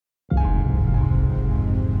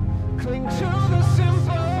Cling to the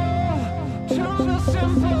simple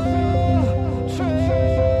truth.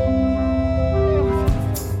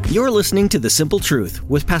 You're listening to The Simple Truth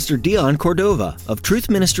with Pastor Dion Cordova of Truth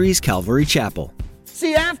Ministries Calvary Chapel.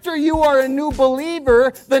 See, after you are a new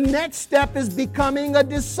believer, the next step is becoming a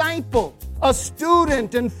disciple, a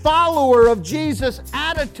student and follower of Jesus'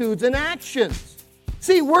 attitudes and actions.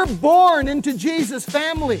 See, we're born into Jesus'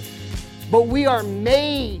 family, but we are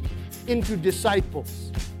made into disciples.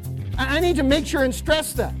 I need to make sure and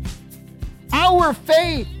stress that. Our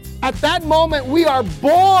faith, at that moment, we are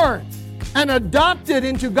born and adopted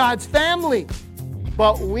into God's family,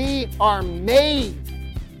 but we are made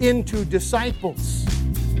into disciples.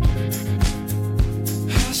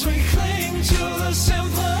 As we cling to the simple.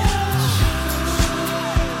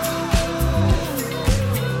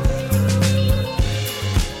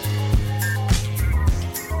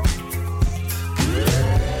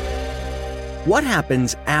 What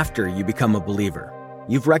happens after you become a believer?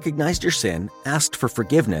 You've recognized your sin, asked for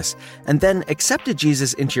forgiveness, and then accepted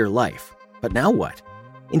Jesus into your life. But now what?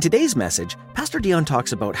 In today's message, Pastor Dion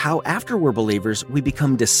talks about how after we're believers, we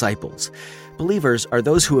become disciples. Believers are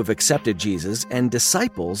those who have accepted Jesus, and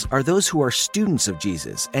disciples are those who are students of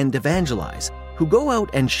Jesus and evangelize, who go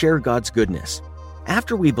out and share God's goodness.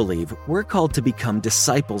 After we believe, we're called to become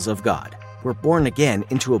disciples of God. We're born again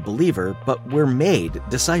into a believer, but we're made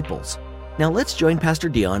disciples. Now let's join Pastor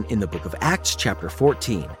Dion in the book of Acts chapter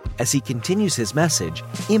 14 as he continues his message,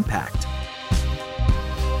 Impact.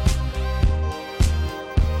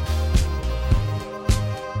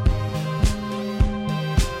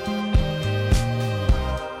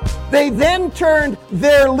 They then turned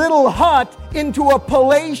their little hut into a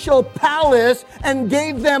palatial palace and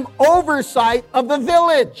gave them oversight of the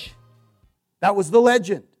village. That was the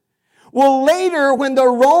legend. Well, later, when the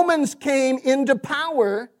Romans came into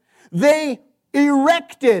power, they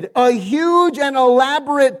erected a huge and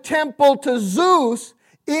elaborate temple to Zeus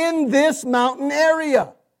in this mountain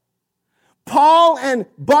area. Paul and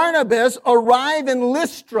Barnabas arrive in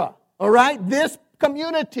Lystra, all right, this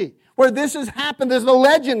community where this has happened, as the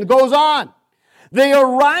legend goes on. They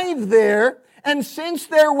arrive there, and since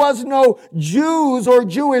there was no Jews or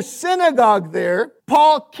Jewish synagogue there,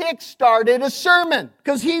 Paul kick-started a sermon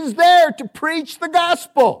because he's there to preach the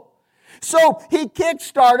gospel. So he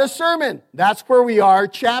kick-started a sermon. That's where we are,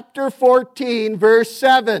 chapter 14, verse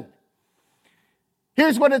 7.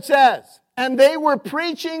 Here's what it says. And they were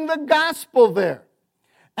preaching the gospel there.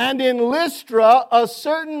 And in Lystra, a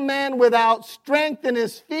certain man without strength in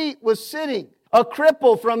his feet was sitting, a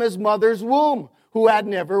cripple from his mother's womb, who had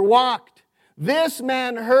never walked. This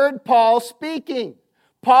man heard Paul speaking.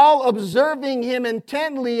 Paul, observing him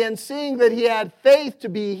intently and seeing that he had faith to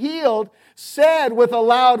be healed, said with a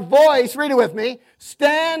loud voice, read it with me,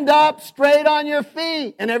 stand up straight on your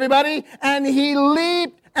feet. And everybody, and he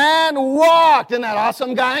leaped and walked. Isn't that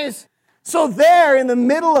awesome, guys? So there in the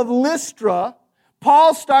middle of Lystra,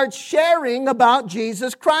 Paul starts sharing about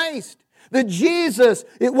Jesus Christ. That Jesus,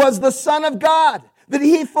 it was the Son of God. That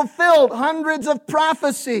he fulfilled hundreds of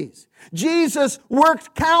prophecies. Jesus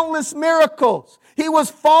worked countless miracles. He was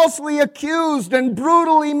falsely accused and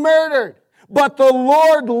brutally murdered. But the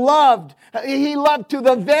Lord loved. He loved to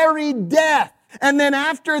the very death. And then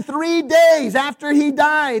after 3 days, after he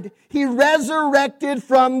died, he resurrected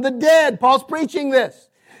from the dead. Paul's preaching this.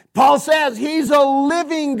 Paul says he's a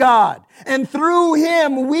living God. And through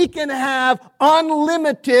him, we can have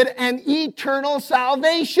unlimited and eternal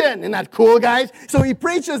salvation. Isn't that cool, guys? So he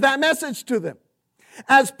preaches that message to them.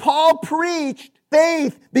 As Paul preached,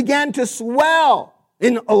 faith began to swell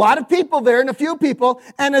in a lot of people there, and a few people,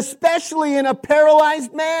 and especially in a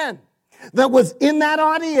paralyzed man that was in that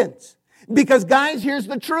audience. Because, guys, here's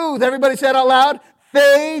the truth. Everybody say it out loud.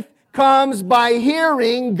 Faith comes by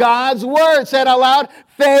hearing God's word. Say it out loud.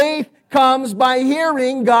 Faith comes by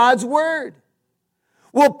hearing God's word.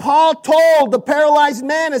 Well, Paul told the paralyzed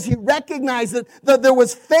man as he recognized that there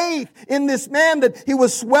was faith in this man, that he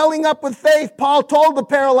was swelling up with faith. Paul told the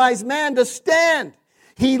paralyzed man to stand.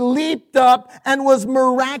 He leaped up and was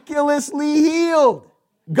miraculously healed.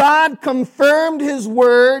 God confirmed his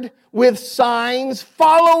word with signs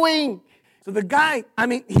following. So the guy,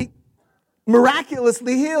 he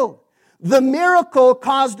miraculously healed. The miracle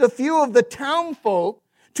caused a few of the townfolk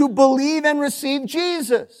to believe and receive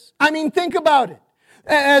Jesus. Think about it.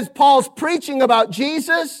 As Paul's preaching about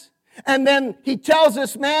Jesus, and then he tells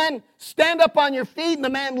this man, stand up on your feet, and the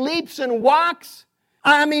man leaps and walks.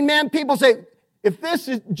 People say, if this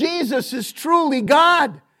is Jesus is truly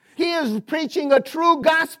God, he is preaching a true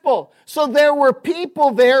gospel. So there were people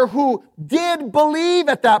there who did believe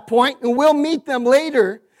at that point, and we'll meet them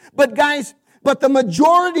later. But guys, But the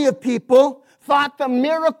majority of people thought the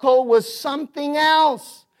miracle was something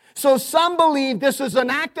else. So some believed this was an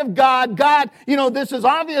act of God. God, this is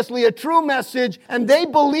obviously a true message, and they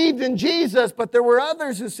believed in Jesus. But there were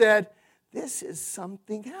others who said, this is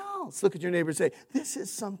something else. Look at your neighbor and say, this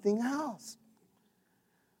is something else.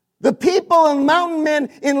 The people and mountain men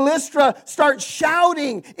in Lystra start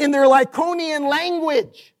shouting in their Lycaonian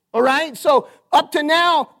language. All right? So up to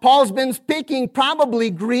now, Paul's been speaking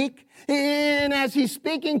probably Greek. And as he's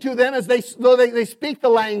speaking to them, as they speak the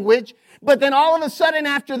language. But then all of a sudden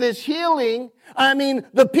after this healing,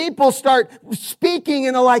 the people start speaking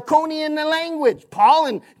in a Lycaonian language. Paul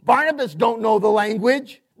and Barnabas don't know the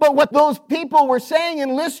language. But what those people were saying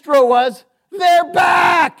in Lystra was, they're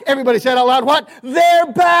back. Everybody said out loud, what?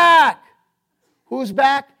 They're back. Who's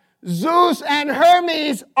back? Zeus and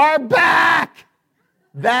Hermes are back.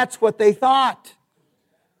 That's what they thought.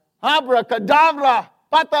 Abracadabra,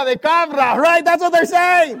 pata de cabra, right? That's what they're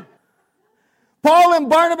saying. Paul and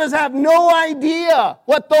Barnabas have no idea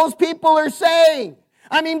what those people are saying.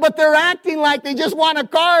 But they're acting like they just want a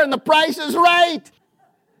car and the price is right.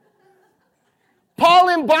 Paul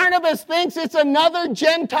and Barnabas thinks it's another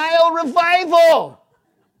Gentile revival.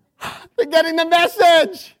 They're getting the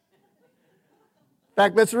message. In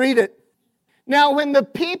fact, let's read it. Now, when the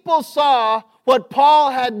people saw what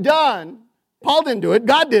Paul had done, Paul didn't do it,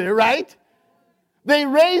 God did it, right? They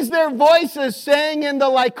raised their voices saying in the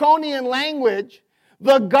Lycaonian language,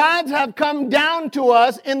 the gods have come down to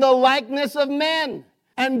us in the likeness of men.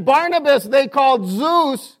 And Barnabas they called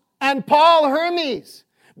Zeus and Paul Hermes,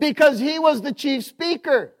 because he was the chief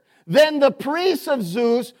speaker. Then the priests of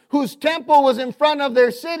Zeus, whose temple was in front of their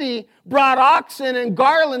city, brought oxen and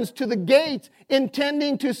garlands to the gates,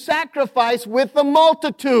 intending to sacrifice with the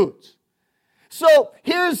multitudes. So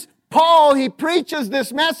here's Paul, he preaches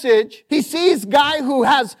this message. He sees a guy who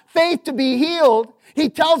has faith to be healed. He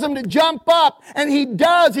tells him to jump up, and he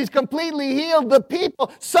does. He's completely healed. The people,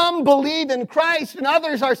 some believe in Christ, and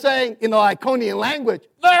others are saying, in the Lycaonian language,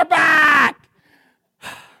 they're back.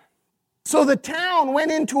 So the town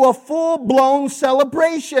went into a full-blown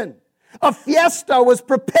celebration. A fiesta was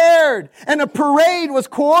prepared, and a parade was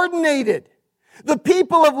coordinated. The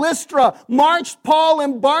people of Lystra marched Paul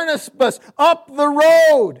and Barnabas up the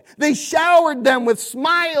road. They showered them with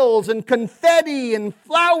smiles and confetti and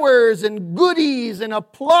flowers and goodies and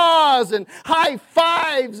applause and high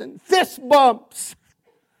fives and fist bumps.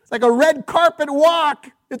 It's like a red carpet walk.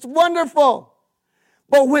 It's wonderful.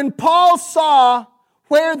 But when Paul saw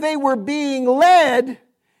where they were being led,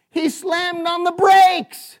 he slammed on the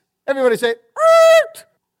brakes. Everybody say, "Eert!"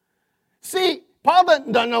 See, Paul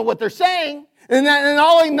doesn't know what they're saying. And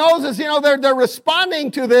all he knows is, they're responding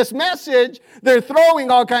to this message. They're throwing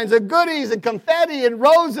all kinds of goodies and confetti and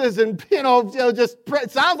roses and,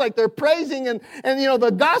 it sounds like they're praising and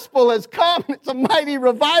the gospel has come. It's a mighty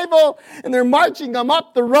revival and they're marching them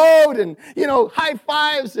up the road and, high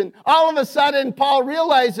fives. And all of a sudden, Paul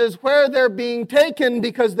realizes where they're being taken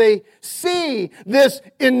because they see this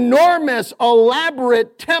enormous,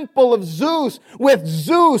 elaborate temple of Zeus with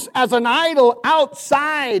Zeus as an idol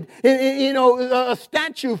outside, a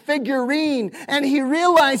statue figurine, and he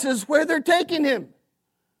realizes where they're taking him.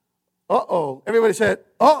 Uh-oh. Everybody said,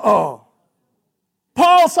 uh-oh.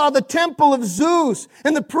 Paul saw the temple of Zeus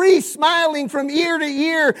and the priest smiling from ear to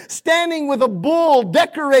ear, standing with a bull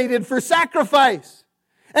decorated for sacrifice.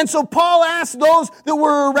 And so Paul asked those that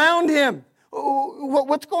were around him,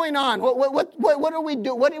 what's going on? What are we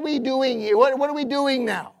doing? What are we doing here? What are we doing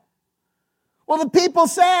now? Well, the people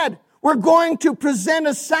said, we're going to present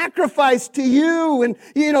a sacrifice to you and,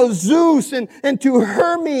 Zeus and to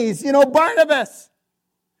Hermes, Barnabas.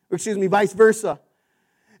 Vice versa.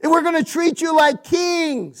 And we're going to treat you like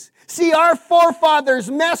kings. See, our forefathers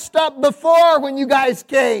messed up before when you guys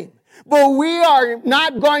came. But we are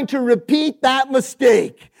not going to repeat that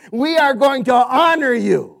mistake. We are going to honor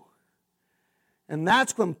you. And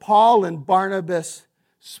that's when Paul and Barnabas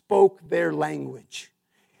spoke their language.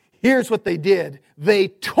 Here's what they did. They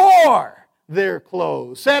tore their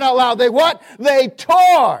clothes. Say it out loud. They what? They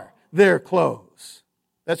tore their clothes.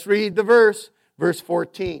 Let's read the verse. Verse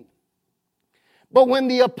 14. But when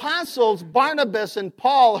the apostles Barnabas and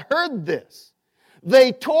Paul heard this,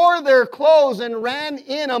 they tore their clothes and ran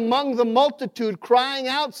in among the multitude, crying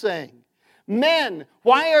out, saying, Men,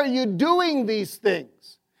 why are you doing these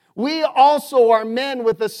things? We also are men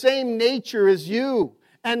with the same nature as you,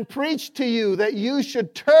 and preach to you that you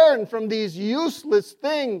should turn from these useless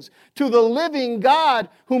things to the living God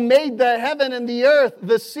who made the heaven and the earth,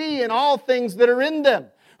 the sea, and all things that are in them,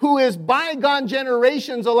 who is bygone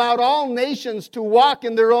generations allowed all nations to walk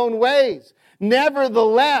in their own ways.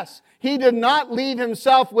 Nevertheless, He did not leave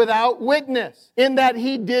himself without witness, in that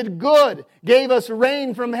he did good, gave us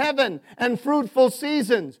rain from heaven and fruitful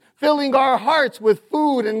seasons, filling our hearts with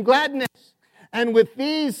food and gladness. And with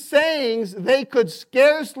these sayings, they could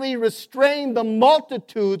scarcely restrain the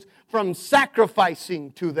multitudes from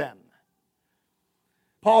sacrificing to them.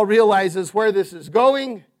 Paul realizes where this is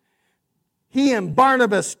going. He and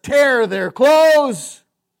Barnabas tear their clothes.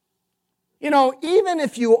 You know, even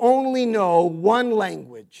if you only know one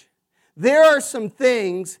language, there are some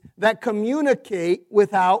things that communicate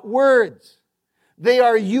without words. They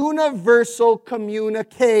are universal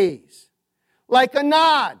communiques, like a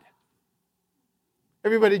nod.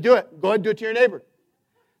 Everybody do it. Go ahead and do it to your neighbor.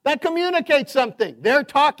 That communicates something. They're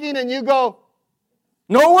talking and you go,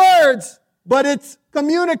 no words, but it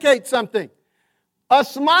communicates something. A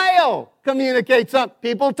smile communicates something.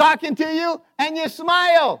 People talking to you and you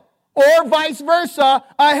smile. Or vice versa,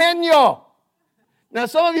 a henyo. Now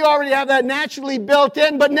some of you already have that naturally built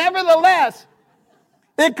in, but nevertheless,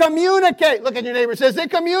 it communicates. Look at your neighbor, says it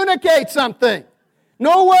communicates something.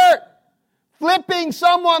 No word. Flipping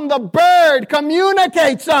someone the bird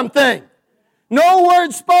communicates something. No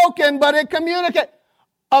word spoken, but it communicates.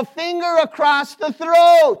 A finger across the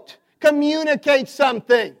throat communicates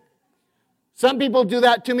something. Some people do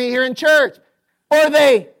that to me here in church. Or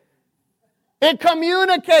it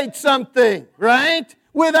communicates something, right?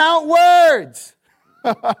 Without words.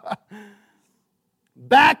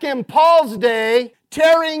 Back in Paul's day,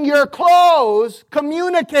 tearing your clothes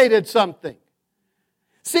communicated something.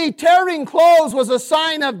 See, tearing clothes was a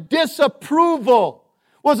sign of disapproval,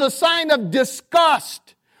 was a sign of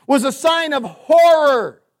disgust, was a sign of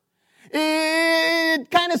horror.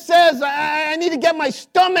 It kind of says, I need to get my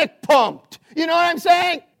stomach pumped. You know what I'm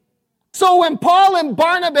saying? So when Paul and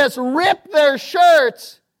Barnabas ripped their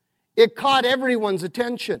shirts, it caught everyone's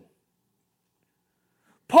attention.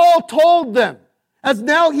 Paul told them, as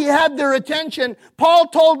now he had their attention, Paul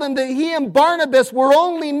told them that he and Barnabas were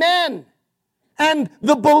only men. And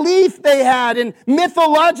the belief they had in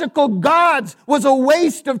mythological gods was a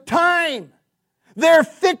waste of time. Their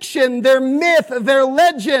fiction, their myth, their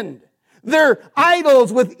legend, their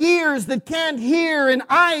idols with ears that can't hear and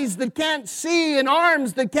eyes that can't see and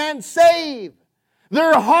arms that can't save.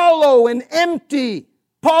 They're hollow and empty.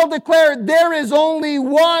 Paul declared, there is only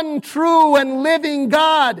one true and living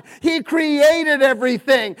God. He created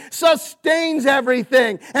everything, sustains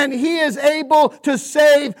everything, and He is able to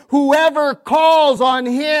save whoever calls on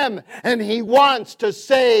Him. And He wants to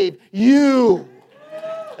save you.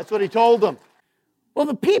 That's what he told them. Well,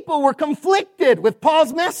 the people were conflicted with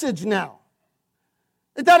Paul's message now.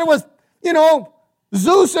 They thought it was,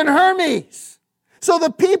 Zeus and Hermes. So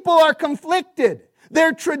the people are conflicted.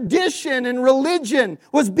 Their tradition and religion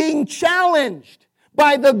was being challenged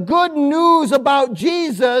by the good news about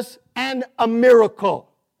Jesus and a miracle,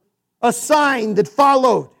 a sign that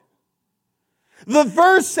followed. The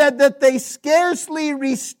verse said that they scarcely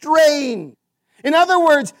restrained. In other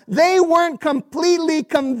words, they weren't completely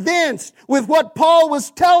convinced with what Paul was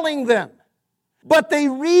telling them, but they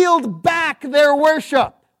reeled back their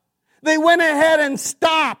worship. They went ahead and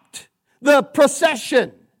stopped the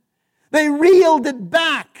procession. They reeled it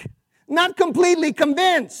back. Not completely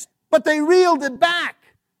convinced, but they reeled it back.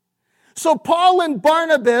 So Paul and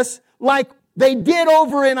Barnabas, like they did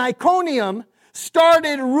over in Iconium,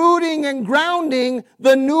 started rooting and grounding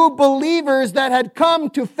the new believers that had come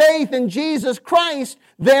to faith in Jesus Christ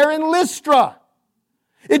there in Lystra.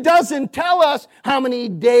 It doesn't tell us how many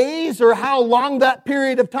days or how long that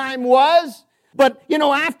period of time was. But,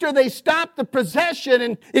 after they stopped the procession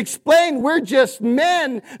and explained we're just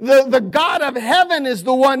men, the God of heaven is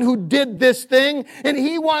the one who did this thing, and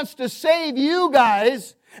He wants to save you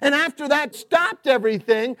guys. And after that stopped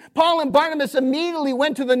everything, Paul and Barnabas immediately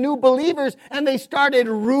went to the new believers and they started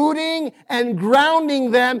rooting and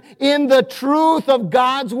grounding them in the truth of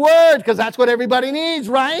God's Word, because that's what everybody needs,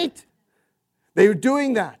 right? They were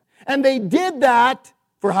doing that. And they did that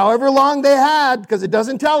for however long they had, because it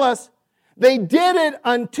doesn't tell us. They did it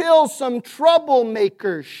until some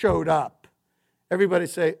troublemakers showed up. Everybody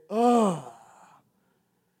say, oh.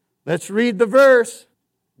 Let's read the verse.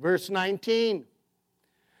 Verse 19.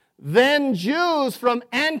 Then Jews from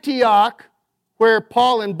Antioch, where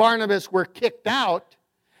Paul and Barnabas were kicked out,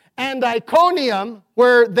 and Iconium,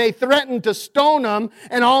 where they threatened to stone them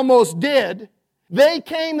and almost did, they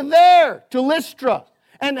came there to Lystra.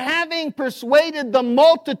 And having persuaded the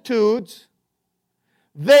multitudes,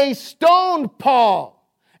 they stoned Paul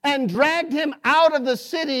and dragged him out of the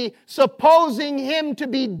city, supposing him to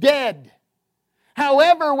be dead.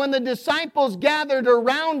 However, when the disciples gathered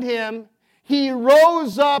around him, he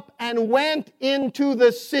rose up and went into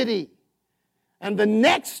the city. And the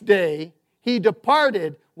next day, he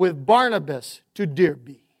departed with Barnabas to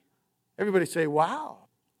Derbe. Everybody say, wow.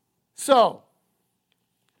 So,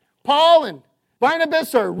 Paul and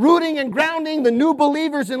Barnabas are rooting and grounding the new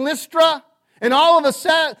believers in Lystra. And all of a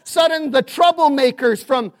sudden, the troublemakers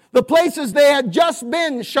from the places they had just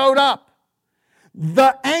been showed up.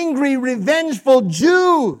 The angry, revengeful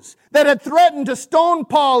Jews that had threatened to stone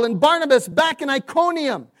Paul and Barnabas back in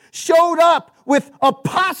Iconium showed up with a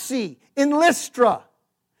posse in Lystra.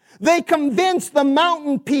 They convinced the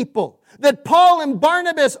mountain people that Paul and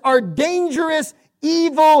Barnabas are dangerous,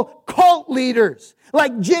 evil cult leaders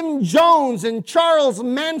like Jim Jones and Charles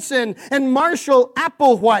Manson and Marshall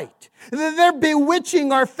Applewhite. They're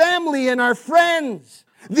bewitching our family and our friends.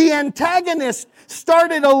 The antagonist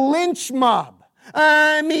started a lynch mob.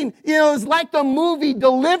 It's like the movie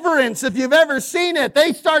Deliverance, if you've ever seen it.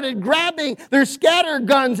 They started grabbing their scatter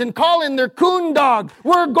guns and calling their coon dog,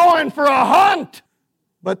 "We're going for a hunt."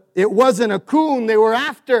 But it wasn't a coon they were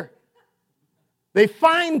after. They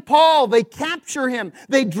find Paul, they capture him,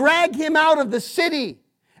 they drag him out of the city,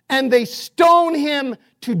 and they stone him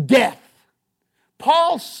to death.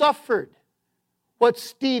 Paul suffered what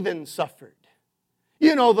Stephen suffered.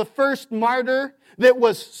 You know, the first martyr that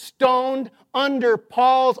was stoned under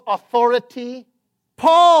Paul's authority.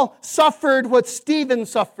 Paul suffered what Stephen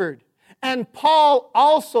suffered. And Paul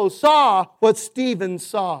also saw what Stephen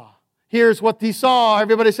saw. Here's what he saw.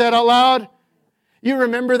 Everybody say it out loud. You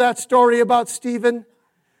remember that story about Stephen?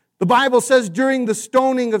 The Bible says during the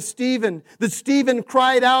stoning of Stephen, that Stephen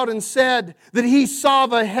cried out and said that he saw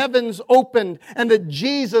the heavens opened and that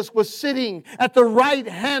Jesus was sitting at the right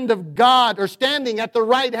hand of God, or standing at the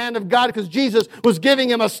right hand of God, because Jesus was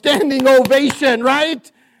giving him a standing ovation,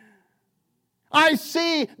 right? I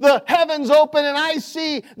see the heavens open and I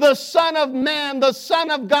see the Son of Man, the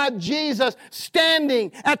Son of God, Jesus,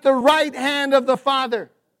 standing at the right hand of the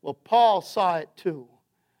Father. Well, Paul saw it too.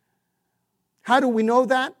 How do we know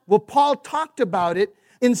that? Well, Paul talked about it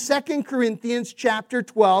in 2 Corinthians chapter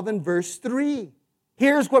 12 and verse 3.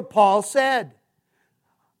 Here's what Paul said.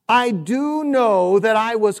 I do know that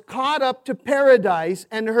I was caught up to paradise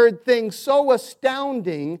and heard things so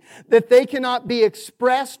astounding that they cannot be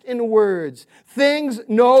expressed in words. Things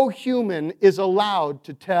no human is allowed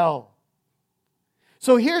to tell.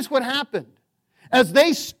 So here's what happened. As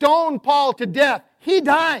they stoned Paul to death, he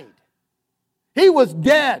died. He was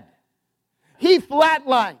dead. He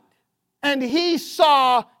flatlined. And he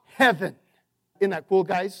saw heaven. Isn't that cool,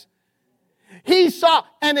 guys? He saw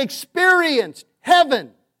and experienced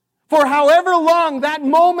heaven for however long that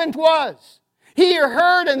moment was. He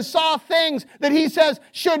heard and saw things that he says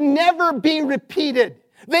should never be repeated.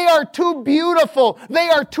 They are too beautiful. They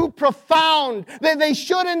are too profound. They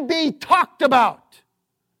shouldn't be talked about.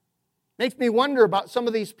 Makes me wonder about some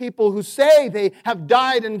of these people who say they have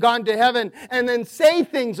died and gone to heaven and then say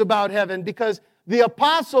things about heaven, because the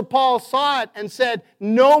Apostle Paul saw it and said,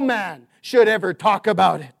 no man should ever talk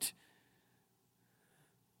about it.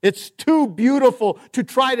 It's too beautiful to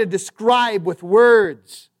try to describe with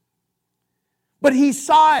words. But he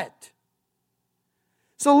saw it.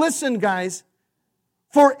 So listen, guys,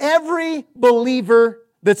 for every believer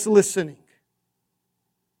that's listening,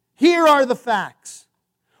 here are the facts.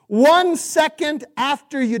 1 second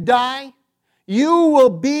after you die, you will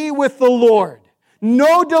be with the Lord.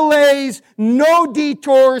 No delays, no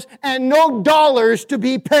detours, and no dollars to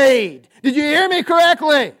be paid. Did you hear me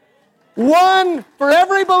correctly? For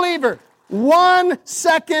every believer, 1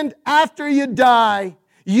 second after you die,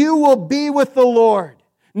 you will be with the Lord.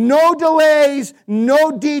 No delays,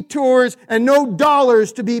 no detours, and no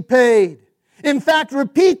dollars to be paid. In fact,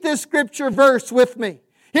 repeat this scripture verse with me.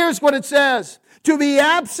 Here's what it says. To be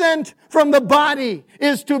absent from the body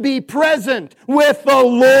is to be present with the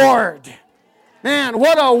Lord. Man,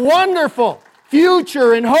 what a wonderful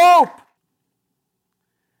future and hope.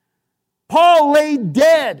 Paul lay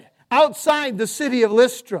dead outside the city of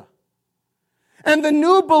Lystra. And the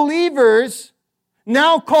new believers,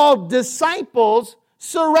 now called disciples,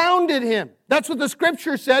 surrounded him. That's what the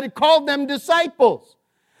scripture said. It called them disciples.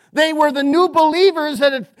 They were the new believers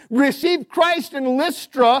that had received Christ in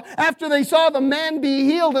Lystra after they saw the man be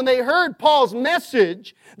healed and they heard Paul's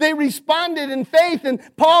message. They responded in faith, and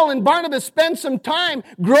Paul and Barnabas spent some time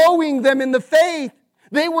growing them in the faith.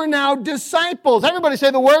 They were now disciples. Everybody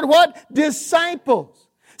say the word what? Disciples.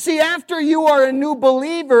 See, after you are a new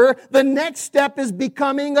believer, the next step is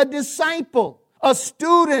becoming a disciple, a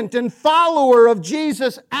student and follower of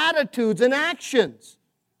Jesus' attitudes and actions.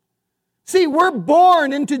 See, we're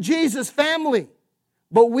born into Jesus' family,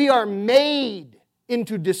 but we are made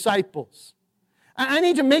into disciples. I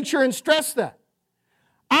need to make sure and stress that.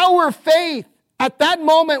 Our faith, at that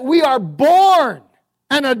moment, we are born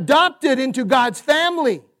and adopted into God's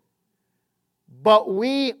family. But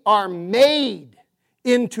we are made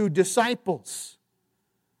into disciples.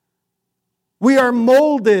 We are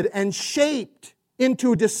molded and shaped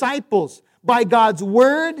into disciples by God's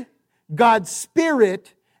Word, God's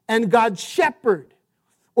Spirit, and God's shepherd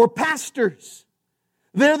or pastors.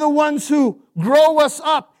 They're the ones who grow us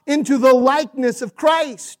up into the likeness of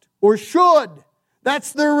Christ, or should.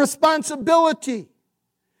 That's their responsibility.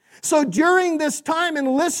 So during this time in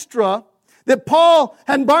Lystra, that Paul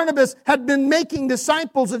and Barnabas had been making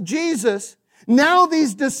disciples of Jesus, now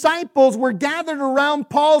these disciples were gathered around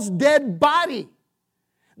Paul's dead body.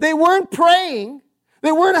 They weren't praying.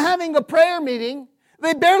 They weren't having a prayer meeting.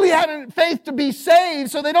 They barely had faith to be saved,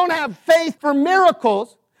 so they don't have faith for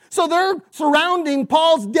miracles. So they're surrounding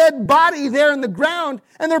Paul's dead body there in the ground,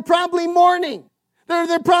 and they're probably mourning.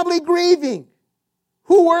 They're probably grieving.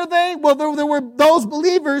 Who were they? Well, there were those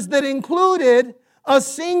believers that included a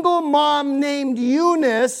single mom named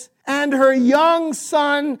Eunice and her young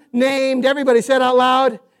son named, everybody said out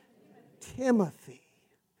loud, Timothy.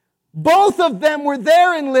 Both of them were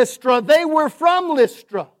there in Lystra. They were from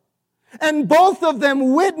Lystra. And both of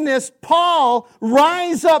them witnessed Paul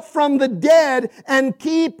rise up from the dead and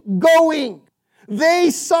keep going. They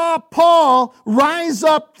saw Paul rise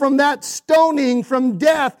up from that stoning, from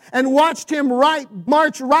death, and watched him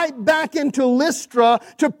march right back into Lystra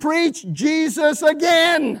to preach Jesus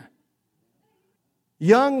again.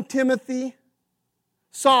 Young Timothy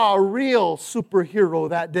saw a real superhero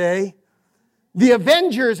that day. The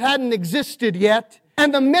Avengers hadn't existed yet.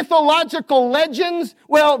 And the mythological legends,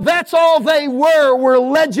 well, that's all they were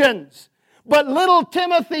legends. But little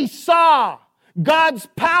Timothy saw God's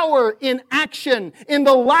power in action in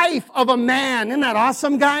the life of a man. Isn't that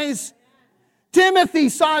awesome, guys? Timothy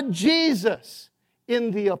saw Jesus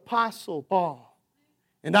in the Apostle Paul.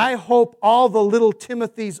 And I hope all the little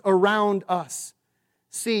Timothys around us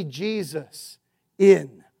see Jesus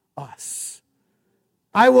in us.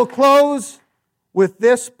 I will close with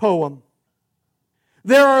this poem.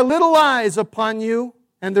 There are little eyes upon you,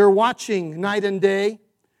 and they're watching night and day.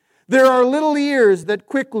 There are little ears that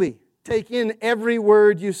quickly take in every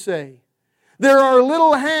word you say. There are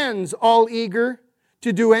little hands all eager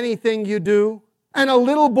to do anything you do, and a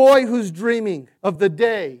little boy who's dreaming of the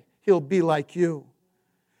day he'll be like you.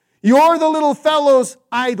 You're the little fellow's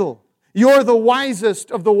idol. You're the wisest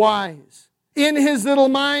of the wise. In his little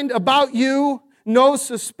mind about you, no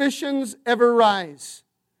suspicions ever rise.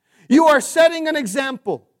 You are setting an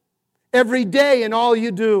example every day in all you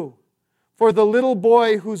do for the little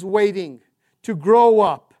boy who's waiting to grow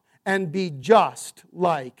up and be just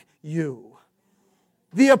like you.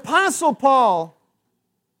 The Apostle Paul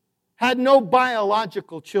had no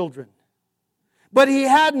biological children, but he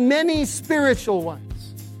had many spiritual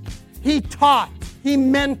ones. He taught, he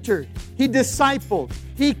mentored, he discipled,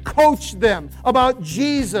 he coached them about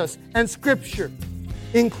Jesus and Scripture,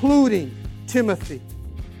 including Timothy.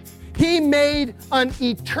 He made an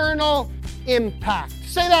eternal impact.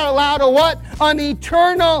 Say that out loud, or what? An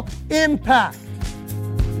eternal impact.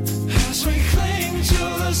 As we cling to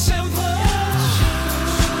the simple.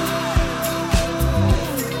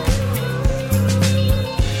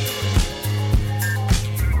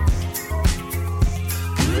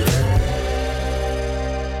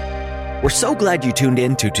 We're so glad you tuned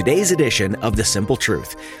in to today's edition of The Simple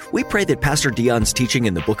Truth. We pray that Pastor Dion's teaching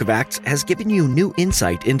in the book of Acts has given you new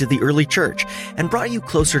insight into the early church and brought you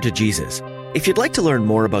closer to Jesus. If you'd like to learn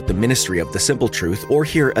more about the ministry of The Simple Truth or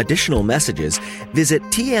hear additional messages, visit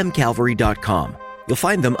tmcalvary.com. You'll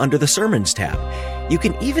find them under the Sermons tab. You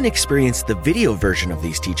can even experience the video version of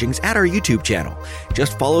these teachings at our YouTube channel.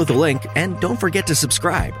 Just follow the link and don't forget to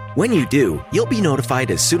subscribe. When you do, you'll be notified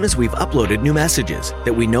as soon as we've uploaded new messages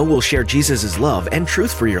that we know will share Jesus' love and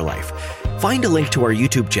truth for your life. Find a link to our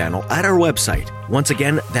YouTube channel at our website. Once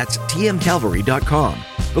again, that's tmcalvary.com.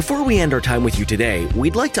 Before we end our time with you today,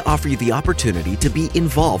 we'd like to offer you the opportunity to be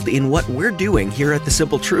involved in what we're doing here at The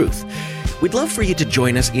Simple Truth. We'd love for you to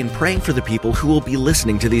join us in praying for the people who will be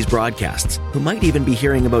listening to these broadcasts, who might even be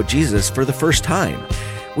hearing about Jesus for the first time.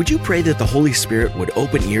 Would you pray that the Holy Spirit would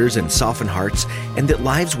open ears and soften hearts, and that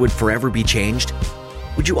lives would forever be changed?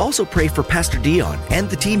 Would you also pray for Pastor Dion and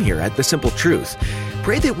the team here at The Simple Truth?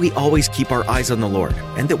 Pray that we always keep our eyes on the Lord,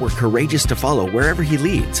 and that we're courageous to follow wherever He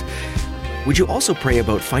leads. Would you also pray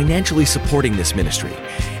about financially supporting this ministry?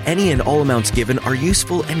 Any and all amounts given are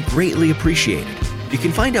useful and greatly appreciated. You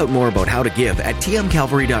can find out more about how to give at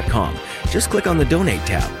tmcalvary.com. Just click on the Donate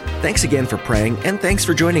tab. Thanks again for praying, and thanks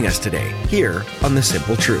for joining us today here on The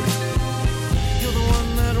Simple Truth.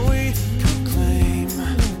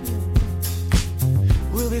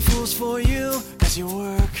 fools for you as you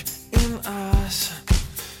work in us.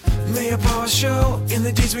 May your power show in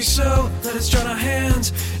the deeds we sow. Let us join our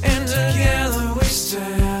hands, and together we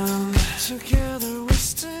stand. Together